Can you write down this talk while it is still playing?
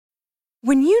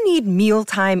When you need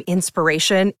mealtime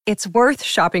inspiration, it's worth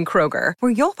shopping Kroger,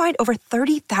 where you'll find over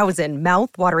 30,000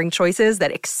 mouth-watering choices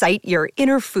that excite your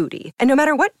inner foodie. And no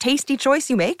matter what tasty choice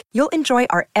you make, you'll enjoy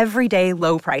our everyday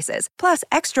low prices, plus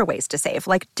extra ways to save,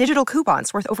 like digital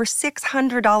coupons worth over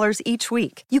 $600 each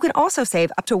week. You can also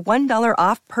save up to $1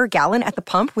 off per gallon at the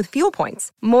pump with fuel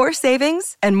points. More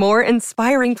savings and more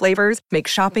inspiring flavors make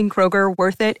shopping Kroger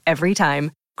worth it every time.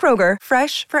 Kroger,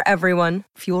 fresh for everyone.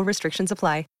 Fuel restrictions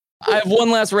apply. I have one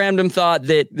last random thought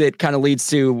that kind of leads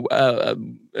to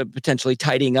potentially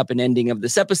tidying up an ending of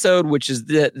this episode, which is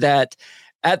that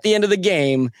at the end of the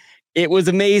game, it was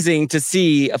amazing to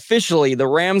see officially the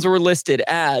Rams were listed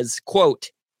as,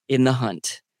 quote, in the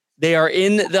hunt. They are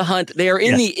in the hunt. They are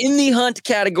in the hunt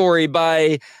category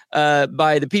by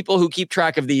the people who keep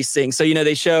track of these things. So,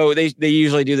 they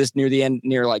usually do this near the end,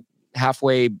 near like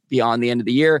halfway beyond the end of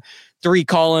the year. 3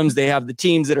 columns. They have the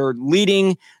teams that are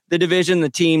leading the division, the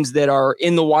teams that are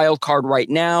in the wild card right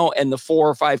now, and the 4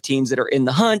 or 5 teams that are in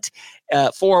the hunt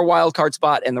for a wild card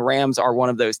spot. And the Rams are one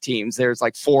of those teams. There's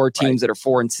like 4 teams that are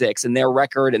 4-6, and their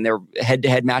record and their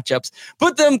head-to-head matchups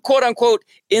put them, quote unquote,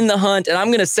 in the hunt. And I'm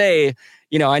going to say,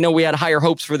 I know we had higher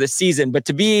hopes for this season, but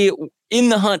to be in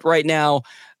the hunt right now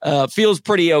feels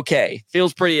pretty okay.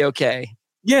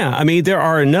 Yeah, I mean, there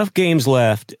are enough games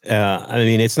left.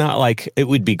 It's not like it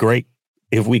would be great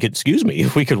if we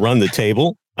could run the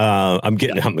table. I'm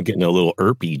getting a little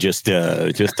irpy just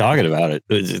talking about it.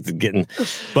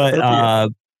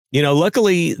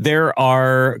 Luckily there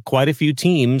are quite a few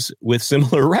teams with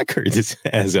similar records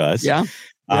as us. Yeah.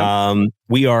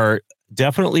 We are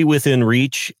definitely within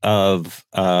reach of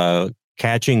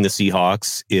catching the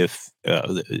Seahawks if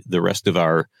the rest of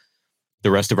our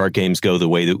games go the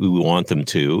way that we want them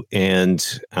to. And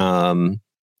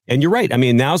you're right. I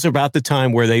mean, now's about the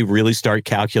time where they really start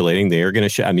calculating. They are going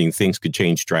to things could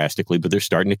change drastically, but they're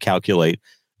starting to calculate,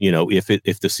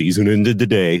 if the season ended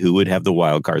today, who would have the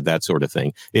wild card, that sort of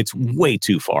thing. It's way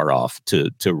too far off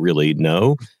to really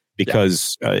know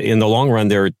because in the long run,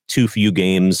 there are too few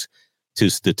games to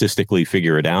statistically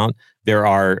figure it out. There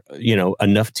are,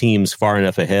 enough teams far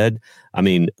enough ahead. I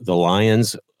mean, the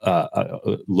Lions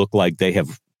look like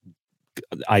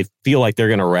I feel like they're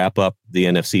going to wrap up the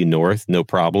NFC North, no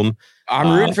problem.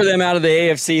 I'm rooting for them out of the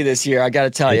AFC this year. I got to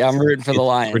tell you, I'm rooting for the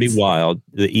Lions. Pretty wild.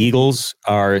 The Eagles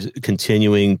are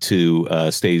continuing to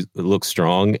look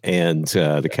strong, and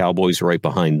the Cowboys are right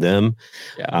behind them.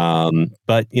 Yeah.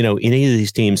 But any of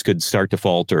these teams could start to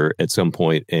falter at some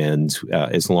point, and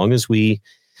as long as we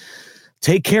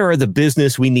take care of the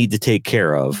business we need to take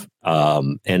care of,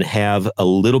 and have a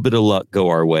little bit of luck go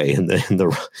our way in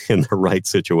the right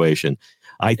situation.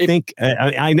 I think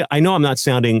I know I'm not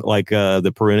sounding like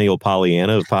the perennial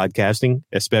Pollyanna of podcasting,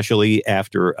 especially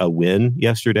after a win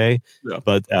yesterday. Yeah.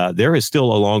 But there is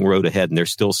still a long road ahead, and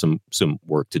there's still some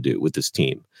work to do with this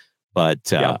team.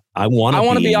 But I want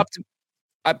to be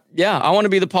I want to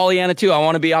be the Pollyanna too. I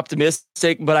want to be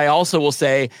optimistic, but I also will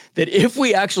say that if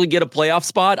we actually get a playoff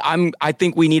spot, I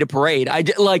think we need a parade.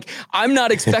 I'm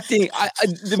not expecting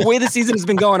the way the season has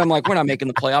been going. I'm like, we're not making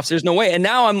the playoffs. There's no way. And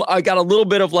now I got a little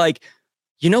bit of like,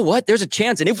 you know what? There's a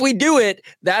chance. And if we do it,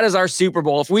 that is our Super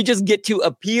Bowl. If we just get to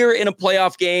appear in a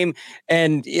playoff game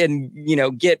and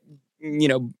get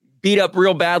beat up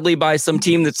real badly by some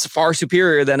team that's far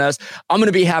superior than us, I'm going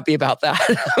to be happy about that.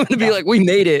 I'm going to be like, we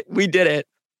made it. We did it.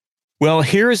 Well,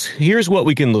 here's what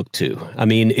we can look to. I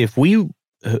mean, if we,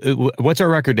 what's our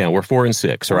record now? We're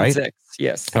 4-6, right? 4-6,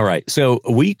 yes. All right. So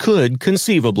we could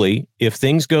conceivably, if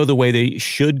things go the way they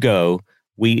should go,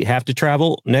 we have to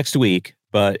travel next week.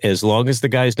 But as long as the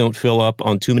guys don't fill up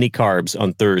on too many carbs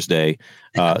on Thursday,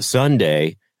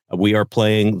 Sunday, we are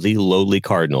playing the lowly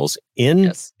Cardinals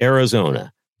in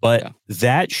Arizona. But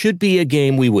that should be a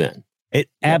game we win. It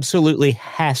absolutely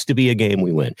has to be a game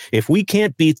we win. If we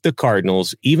can't beat the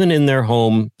Cardinals, even in their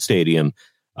home stadium,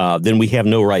 then we have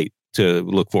no right to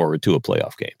look forward to a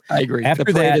playoff game. I agree.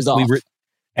 After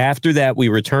that, we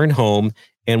return home,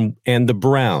 and the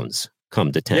Browns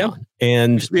come to town,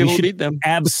 and we should beat them.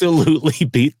 Absolutely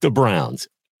beat the Browns.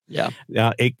 Yeah.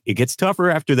 It gets tougher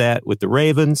after that with the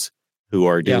Ravens, who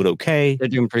are doing okay. They're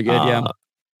doing pretty good.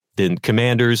 Then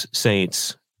Commanders,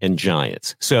 Saints, and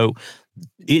Giants. So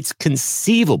it's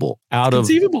conceivable out of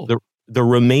the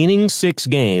remaining 6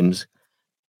 games.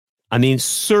 I mean,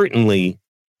 certainly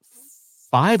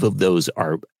 5 of those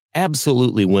are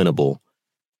absolutely winnable.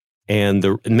 And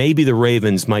maybe the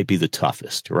Ravens might be the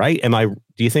toughest, right? Do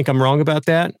you think I'm wrong about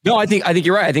that? No, I think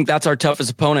you're right. I think that's our toughest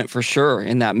opponent for sure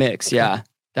in that mix. Yeah.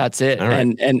 That's it.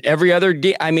 Right. And every other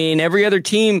every other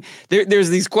team, there's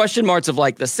these question marks of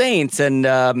like the Saints and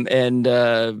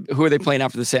who are they playing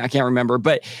after the Saints? I can't remember,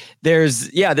 but there's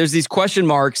these question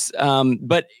marks.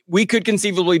 But we could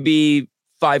conceivably be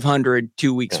 500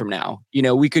 2 weeks from now.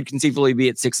 We could conceivably be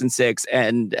at 6-6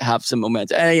 and have some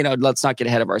momentum. And, let's not get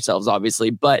ahead of ourselves, obviously,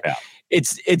 but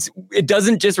it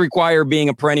doesn't just require being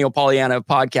a perennial Pollyanna of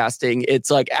podcasting. It's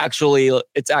actually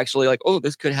like, oh,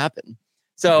 this could happen.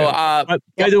 So,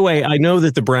 by the way, I know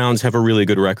that the Browns have a really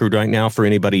good record right now for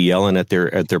anybody yelling at their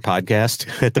podcast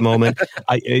at the moment.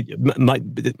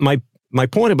 My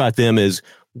point about them is,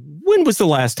 when was the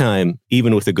last time,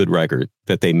 even with a good record,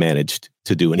 that they managed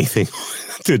to do anything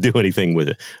with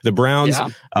it? The Browns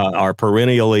are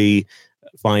perennially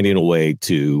finding a way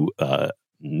to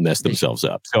mess themselves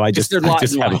up. So it's just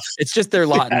their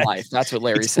lot in life. That's what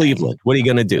Larry's saying. Cleveland. What are you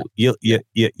going to do?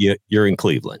 You're in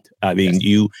Cleveland. I mean,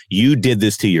 you did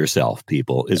this to yourself,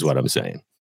 people, is what I'm saying.